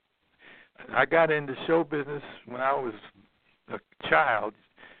me, I got into show business when I was a child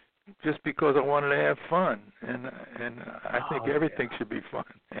just because I wanted to have fun, and I think everything should be fun,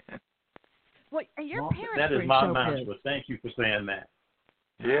 man. Well, your parents that were is my in mantra. showbiz. Thank you for saying that.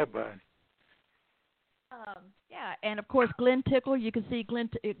 Yeah, buddy. Yeah, and of course Glenn Tickle. You can see Glenn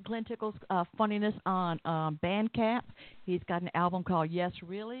Tickle's funniness on Bandcamp. He's got an album called Yes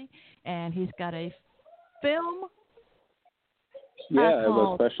Really, and he's got a film. Yeah, I have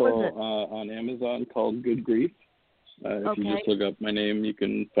a special on Amazon called Good Grief. If you just look up my name, you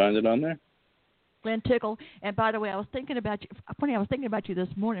can find it on there. Glenn Tickle. And by the way, I was thinking about you. Funny, I was thinking about you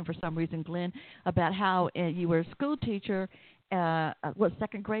this morning for some reason, Glenn, about how you were a school teacher,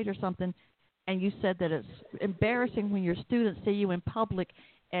 second grade or something, and you said that it's embarrassing when your students see you in public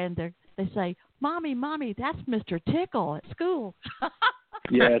and they say, "Mommy, that's Mr. Tickle at school."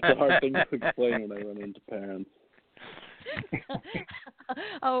 Yeah, it's a hard thing to explain when I run into parents.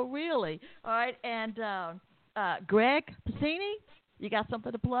 Oh, really? All right. And Greg Piscini, you got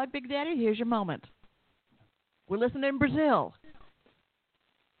something to plug, Big Daddy? Here's your moment. We're listening in Brazil.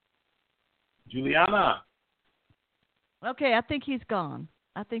 Juliana. Okay, I think he's gone.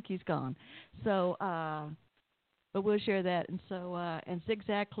 So, but we'll share that. And so, and Zig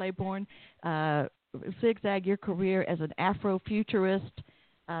Zag Claybourne, Zig Zag, your career as an Afrofuturist,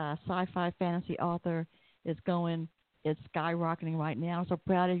 sci-fi fantasy author is skyrocketing right now. I'm so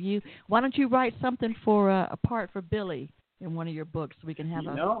proud of you. Why don't you write something for a part for Billy in one of your books so we can have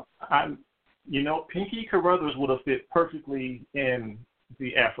Pinky Carruthers would have fit perfectly in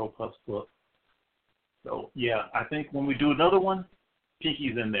the Afro Plus book. So, yeah, I think when we do another one,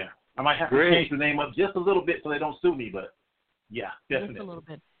 Pinky's in there. I might have to change the name up just a little bit so they don't sue me, but, yeah, definitely. Just a little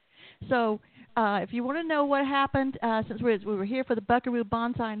bit. So if you want to know what happened, since we were here for the Buckaroo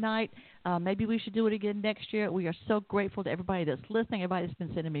Banzai Night, maybe we should do it again next year. We are so grateful to everybody that's listening, everybody that's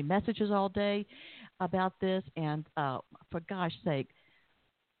been sending me messages all day about this. And for gosh sake,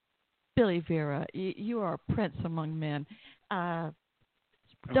 Billy Vera, you are a prince among men.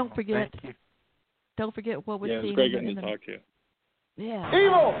 Don't forget what we're seeing. Yeah, it's great getting to talk to you. Yeah.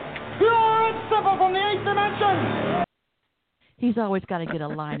 Evil! Pure simple from the 8th dimension! He's always got to get a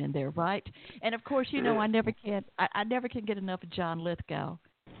line in there, right? And of course, I never can get enough of John Lithgow.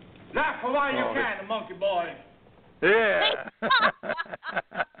 Not for why you can, monkey boy. Yeah.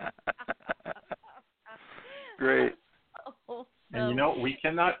 Great. And we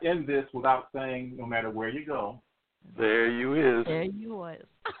cannot end this without saying, no matter where you go, there you is. There you is.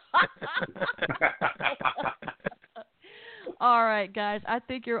 All right, guys. I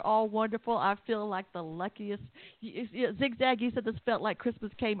think you're all wonderful. I feel like the luckiest. Zig Zag, you said this felt like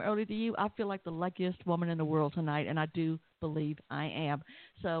Christmas came early to you. I feel like the luckiest woman in the world tonight, and I do believe I am.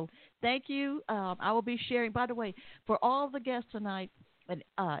 So thank you. I will be sharing, by the way, for all the guests tonight, and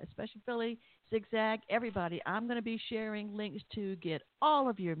especially Philly, Zig Zag, everybody, I'm going to be sharing links to get all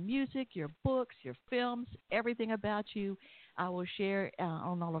of your music, your books, your films, everything about you. I will share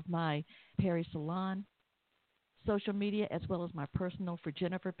on all of my Perry Salon social media, as well as my personal for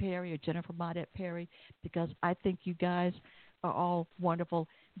Jennifer Perry or Jennifer Maudette Perry, because I think you guys are all wonderful.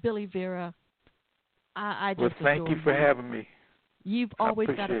 Billy, Vera, I just thank you for having me. You've always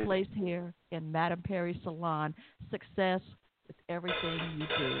got a place here in Madame Perry Salon. Success with everything you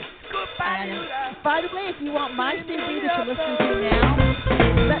do. And by the way, if you want my CD that you're listening to now,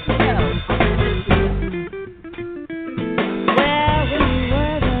 let me know. Well, when you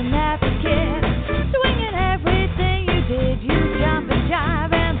were the nappy kid, swinging everything you did, you jump and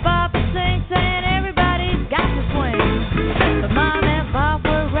jive and bop and sing, saying everybody's got to swing. But Mom and Pop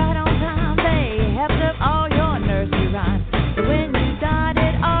were right on time. They helped up all your nursery rhymes. So when you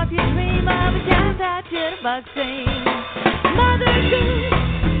started off your dream of a jazz-out jitterbug scene, Mother Goose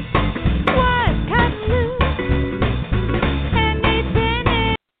was cut loose, and they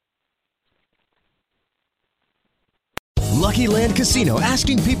finished. Lucky Land Casino,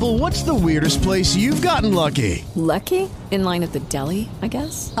 asking people, what's the weirdest place you've gotten lucky? Lucky? In line at the deli, I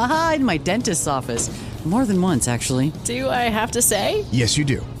guess? Aha, in my dentist's office. More than once, actually. Do I have to say? Yes, you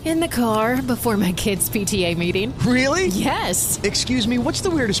do. In the car before my kids' PTA meeting. Really? Yes. Excuse me, what's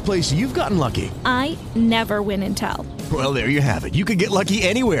the weirdest place you've gotten lucky? I never win and tell. Well, there you have it. You can get lucky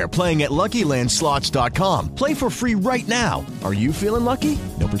anywhere, playing at LuckyLandSlots.com. Play for free right now. Are you feeling lucky?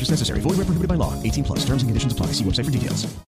 No purchase necessary. Void where prohibited by law. 18+. Terms and conditions apply. See website for details.